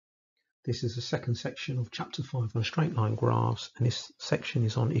This is the second section of chapter 5 on straight line graphs, and this section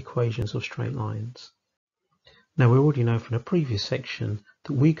is on equations of straight lines. Now we already know from the previous section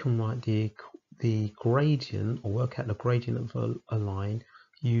that we can write the gradient, or work out the gradient of a line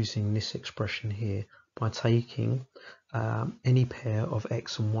using this expression here by taking any pair of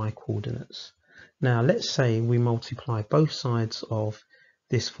x and y coordinates. Now let's say we multiply both sides of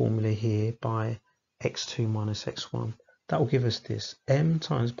this formula here by x2 minus x1. That will give us this: m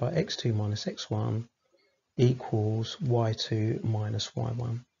times by x2 minus x1 equals y2 minus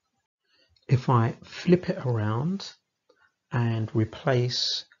y1. If I flip it around and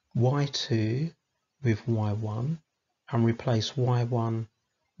replace y2 with y1 and replace y1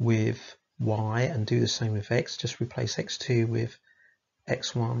 with y and do the same with x, just replace x2 with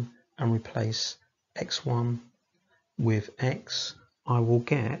x1 and replace x1 with x, I will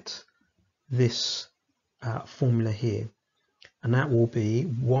get this formula here, and that will be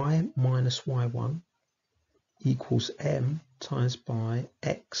y minus y1 equals m times by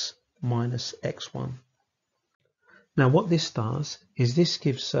x minus x1. Now what this does is this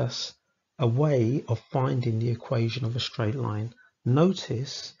gives us a way of finding the equation of a straight line.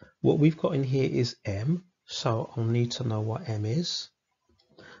 Notice what we've got in here is m, so I'll need to know what m is,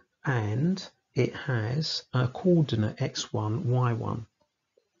 and it has a coordinate x1, y1,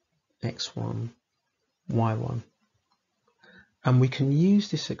 x1, y1. And we can use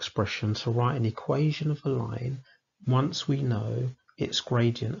this expression to write an equation of a line once we know its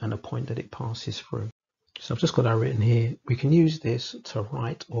gradient and a point that it passes through. So I've just got that written here. We can use this to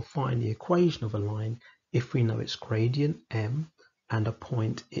write or find the equation of a line if we know its gradient, m, and a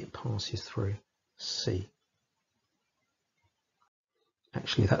point it passes through, c.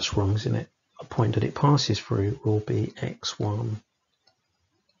 Actually, that's wrong, isn't it? A point that it passes through will be x1,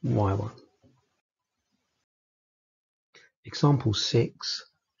 y1. Example 6.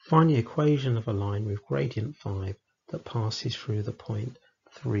 Find the equation of a line with gradient 5 that passes through the point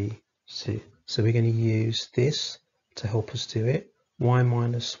 3, 2. So we're going to use this to help us do it. Y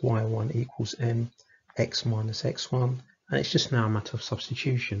minus y1 equals m, x minus x1, and it's just now a matter of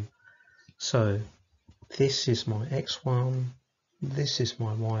substitution. So this is my x1, this is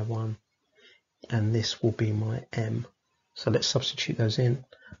my y1, and this will be my m. So let's substitute those in,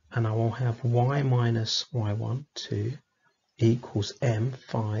 and I will have y minus y1, 2, equals m,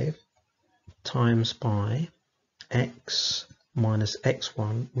 5, times by x minus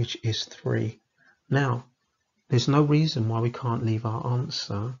x1, which is 3. Now, there's no reason why we can't leave our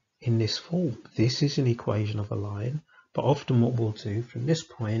answer in this form. This is an equation of a line, but often what we'll do from this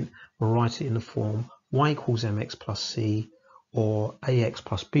point, we'll write it in the form y equals mx plus c, or ax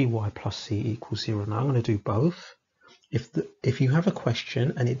plus by plus c equals 0. Now I'm going to do both. If you have a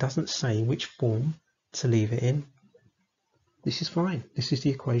question and it doesn't say which form to leave it in, this is fine. This is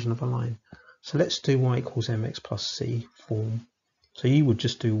the equation of a line. So let's do y equals mx plus c form. So you would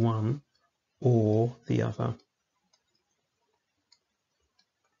just do one or the other.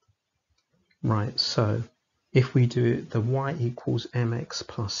 Right, so if we do it the y equals mx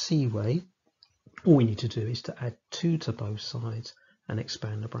plus c way, all we need to do is to add 2 to both sides and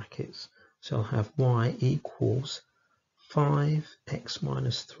expand the brackets. So I'll have y equals 5x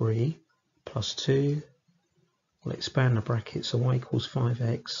minus 3 plus 2. We'll expand the bracket, so y equals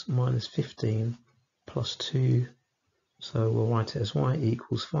 5x minus 15 plus 2. So we'll write it as y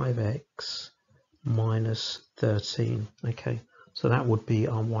equals 5x minus 13. Okay, so that would be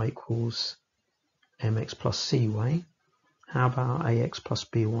our y equals mx plus c way. How about ax plus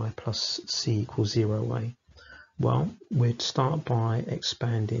by plus c equals 0 way? Well, we'd start by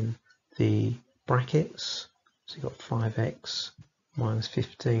expanding the brackets. So you've got 5x minus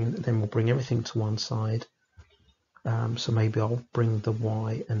 15, then we'll bring everything to one side. So maybe I'll bring the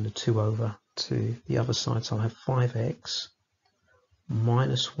y and the 2 over to the other side. So I'll have 5x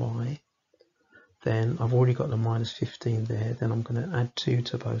minus y. Then I've already got the minus 15 there. Then I'm going to add 2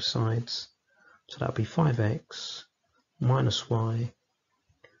 to both sides. So that'll be 5x minus y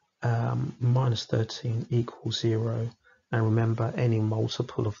minus 13 equals 0. And remember, any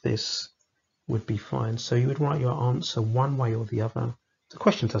multiple of this would be fine. So you would write your answer one way or the other. The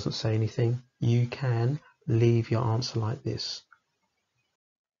question doesn't say anything. You can leave your answer like this.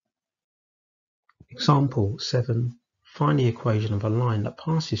 Example 7. Find the equation of a line that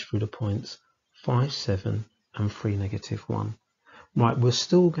passes through the points 5, 7 and 3, negative 1. Right, we're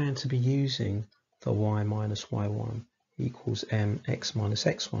still going to be using the y minus y1 equals m x minus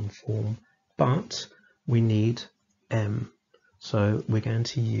x1 form, but we need m. So we're going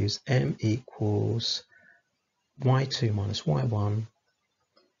to use m equals y2 minus y1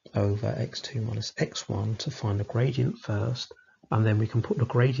 over x2 minus x1 to find the gradient first, and then we can put the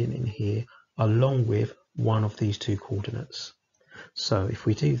gradient in here along with one of these two coordinates. So if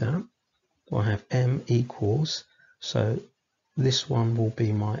we do that, we'll have m equals, so this one will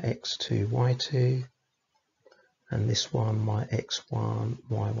be my x2, y2, and this one my x1,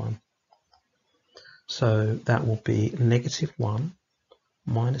 y1. So that will be negative 1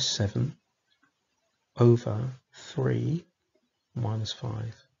 minus 7 over 3 minus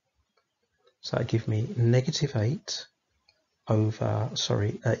 5. So that gives me negative 8 over,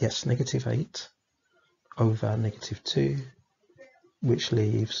 negative 8 over negative 2, which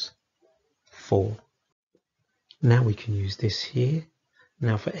leaves 4. Now we can use this here.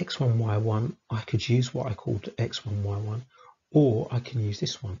 Now for x1, y1, I could use what I called x1, y1, or I can use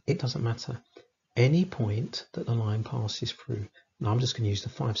this one. It doesn't matter. Any point that the line passes through. Now I'm just going to use the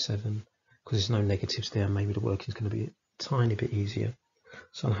 5, 7, because there's no negatives there. Maybe the work is going to be a tiny bit easier.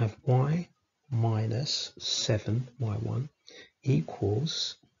 So I'll have y minus 7, y1,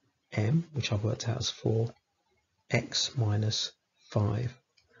 equals m, which I've worked out as 4, x minus 5.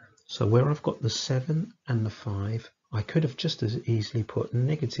 So where I've got the 7 and the 5, I could have just as easily put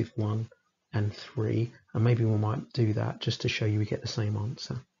negative 1 and 3, and maybe we might do that just to show you we get the same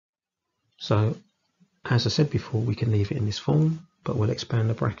answer. So as I said before, we can leave it in this form, but we'll expand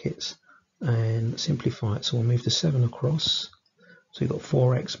the brackets and simplify it. So we'll move the 7 across. So we've got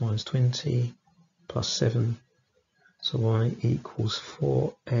 4x minus 20 plus 7. So y equals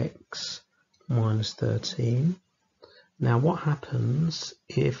 4x minus 13. Now what happens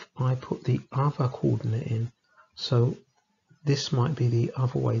if I put the other coordinate in? So this might be the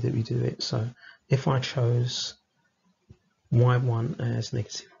other way that we do it. So if I chose y1 as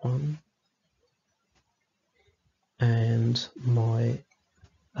negative 1 and my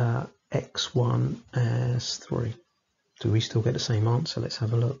x1 as 3, do we still get the same answer? Let's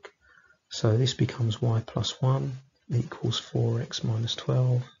have a look. So this becomes y plus 1 equals 4x minus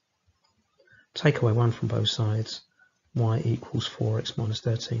 12. Take away 1 from both sides. Y equals 4x minus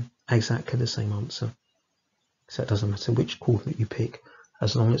 13. Exactly the same answer. So it doesn't matter which coordinate you pick,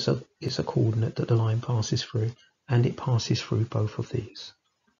 as long as it's a coordinate that the line passes through, and it passes through both of these.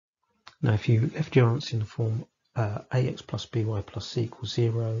 Now if you left your answer in the form ax plus by plus c equals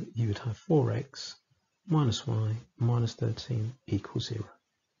 0, you would have 4x minus y minus 13 equals 0.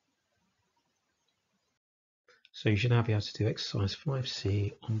 So you should now be able to do exercise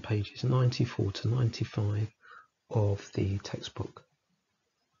 5c on pages 94 to 95 of the textbook.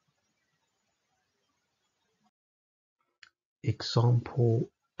 Example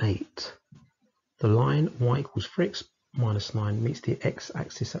 8. The line y equals 3x minus 9 meets the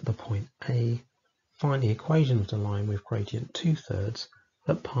x-axis at the point A. Find the equation of the line with gradient 2/3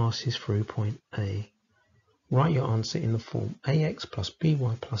 that passes through point A. Write your answer in the form ax plus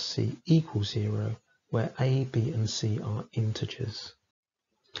by plus c equals 0, where a, b and c are integers.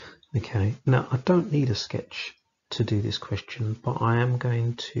 Okay, now I don't need a sketch to do this question, but I am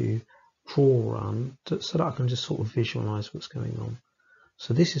going to draw one so that I can just sort of visualize what's going on.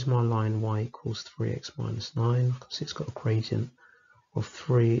 So this is my line y equals 3x minus 9, because it's got a gradient of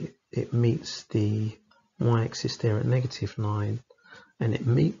 3. It meets the y-axis there at negative 9, and it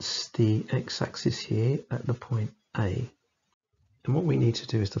meets the x-axis here at the point A. And what we need to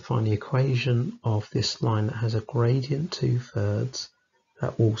do is to find the equation of this line that has a gradient 2/3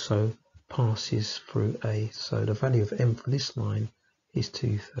 that also passes through A. So the value of m for this line is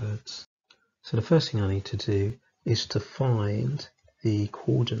 2/3. So the first thing I need to do is to find the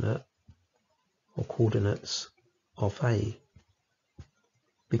coordinate or coordinates of A,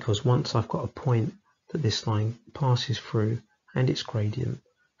 because once I've got a point that this line passes through and its gradient,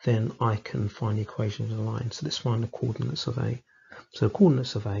 then I can find the equation of the line. So let's find the coordinates of A. So the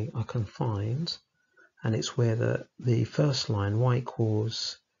coordinates of A I can find, and it's where the first line y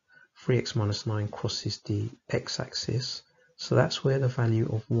equals 3x minus 9 crosses the x-axis. So that's where the value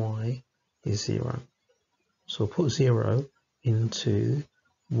of y is 0. So we'll put 0 into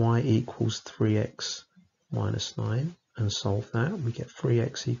y equals 3x minus 9 and solve that. We get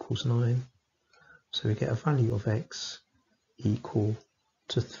 3x equals 9. So we get a value of x equal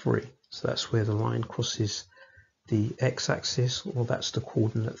to 3. So that's where the line crosses the x-axis, or that's the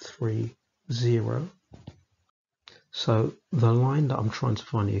coordinate 3, 0. So the line that I'm trying to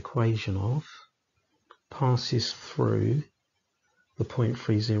find the equation of passes through the point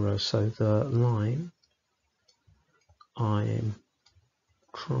 3, 0. So the line I'm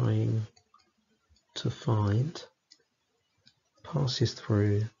trying to find passes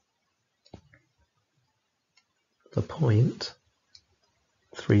through the point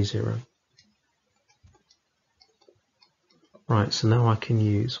 3, 0. Right, so now I can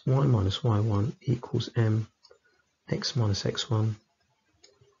use y minus y1 equals m x minus x1.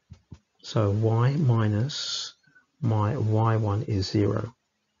 So y minus my y1 is 0.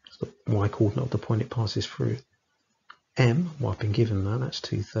 It's the y coordinate of the point it passes through. M, well, I've been given that, that's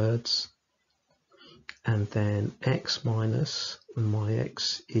 2/3. And then x minus my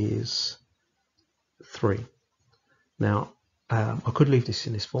x is 3. Now, I could leave this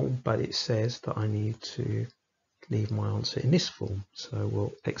in this form, but it says that I need to leave my answer in this form. So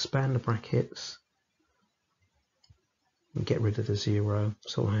we'll expand the brackets and get rid of the 0.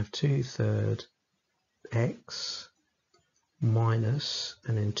 So I have 2/3 x minus,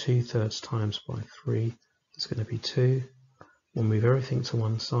 and then 2/3 times by 3 is going to be 2. We'll move everything to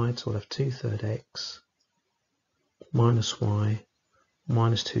one side, so we'll have 2/3 x minus y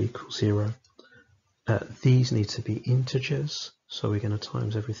minus 2 equals 0. These need to be integers, so we're going to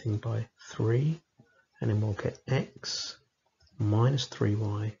times everything by 3, and then we'll get x minus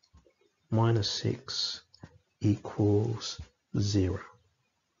 3y minus 6 equals 0.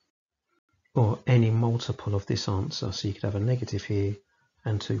 Or any multiple of this answer, so you could have a negative here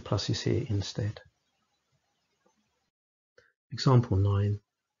and 2 pluses here instead. Example 9,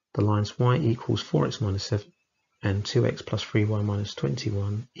 the lines y equals 4x minus 7 and 2x plus 3y minus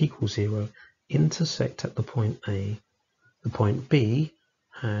 21 equals 0 intersect at the point A. The point B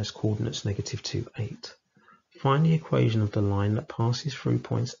has coordinates -2, 8. Find the equation of the line that passes through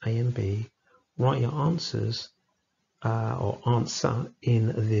points A and B. Write your answers or answer in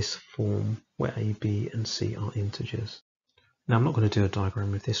this form where A, B and C are integers. Now I'm not going to do a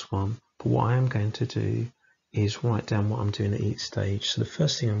diagram with this one, but what I am going to do is write down what I'm doing at each stage. So the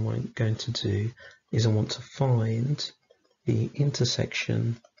first thing I'm going to do is I want to find the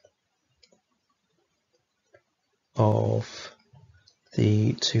intersection of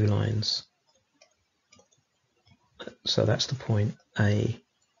the two lines. So that's the point A.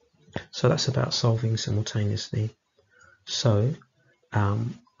 So that's about solving simultaneously. So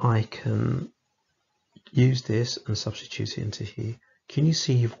I can use this and substitute it into here. Can you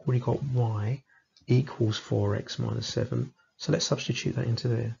see you've already got y equals 4x minus 7? So let's substitute that into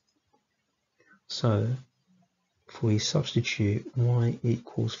there. So if we substitute y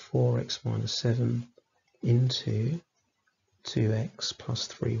equals 4x minus 7 into 2x plus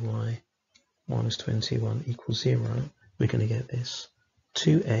 3y minus 21 equals 0, we're going to get this.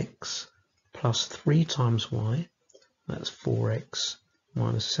 2x plus 3 times y, that's 4x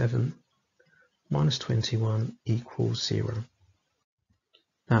minus 7 minus 21 equals 0.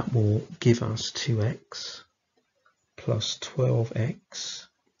 That will give us 2x plus 12x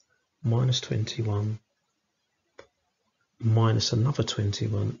minus 21 minus another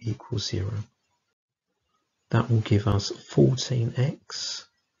 21 equals 0. That will give us 14x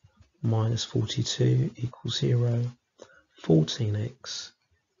minus 42 equals 0. 14x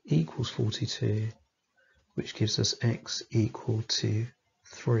equals 42, which gives us x equal to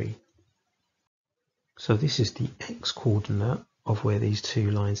 3. So this is the x coordinate of where these two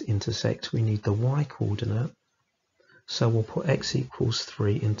lines intersect. We need the y coordinate, so we'll put x equals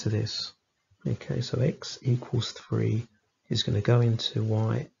 3 into this. Okay, so x equals 3 is going to go into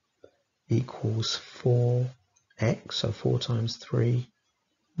y equals 4x, so 4 times 3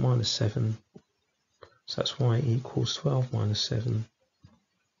 minus 7. So that's y equals 12 minus 7.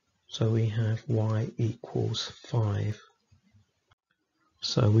 So we have y equals 5.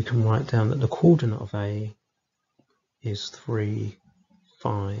 So we can write down that the coordinate of A is 3,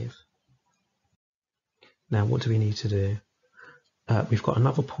 5. Now what do we need to do? We've got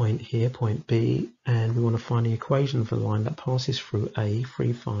another point here, point B, and we want to find the equation of the line that passes through A,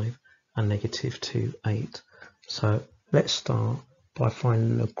 3, 5, and -2, 8. So let's start by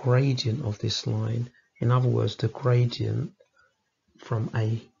finding the gradient of this line. In other words, the gradient from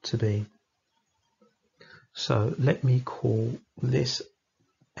A to B. So let me call this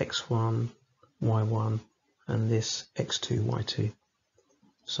x1, y1, and this x2, y2.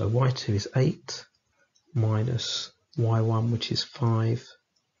 So y2 is 8 minus y1, which is 5.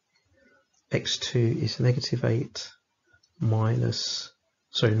 x2 is -8 minus,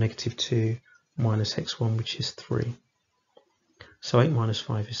 -2 minus x1, which is 3. So 8 minus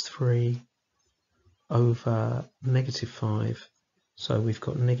 5 is 3 over -5. So we've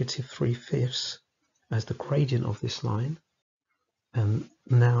got -3/5 as the gradient of this line. And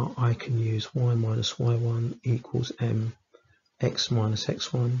now I can use y minus y1 equals m x minus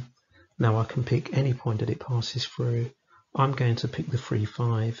x1. Now I can pick any point that it passes through. I'm going to pick the 3,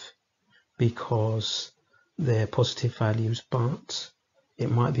 5 because they're positive values, but it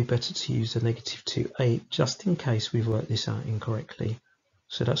might be better to use the -2, 8 just in case we've worked this out incorrectly.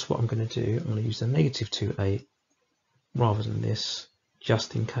 So that's what I'm going to do. I'm going to use the -2, 8 rather than this,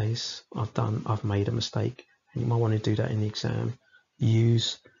 just in case I've made a mistake and you might want to do that in the exam,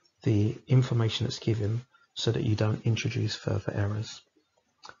 use the information that's given so that you don't introduce further errors.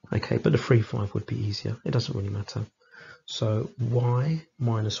 Okay, but the 3, 5 would be easier. It doesn't really matter. So y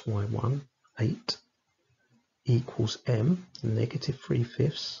minus y1, 8, equals m, negative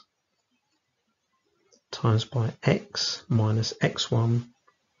 3/5, times by x minus x1,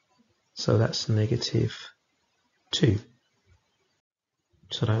 so that's negative 2.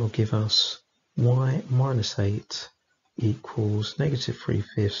 So that will give us y minus 8 equals negative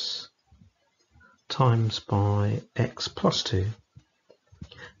 3/5 times by x plus 2.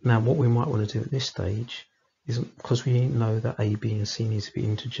 Now what we might want to do at this stage is, because we know that a, b and c need to be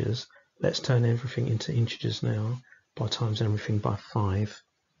integers, let's turn everything into integers now by times everything by 5.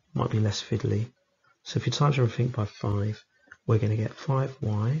 Might be less fiddly. So if you times everything by 5, we're going to get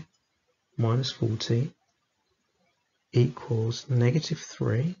 5y minus 40 equals negative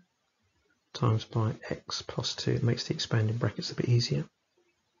 3 times by x plus 2. It makes the expanding brackets a bit easier.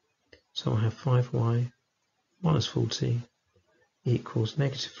 So I have 5y minus 40 equals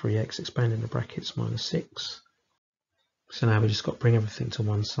negative 3x, expanding the brackets, minus 6. So now we just got to bring everything to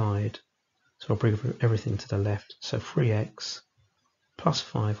one side. So I'll bring everything to the left. So 3x plus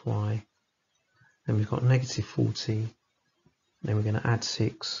 5y. Then we've got negative 40. Then we're going to add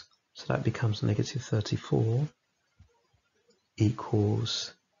 6. So that becomes negative 34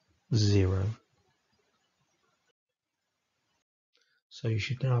 equals 0. So you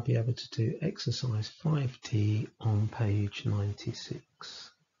should now be able to do exercise 5D on page 96.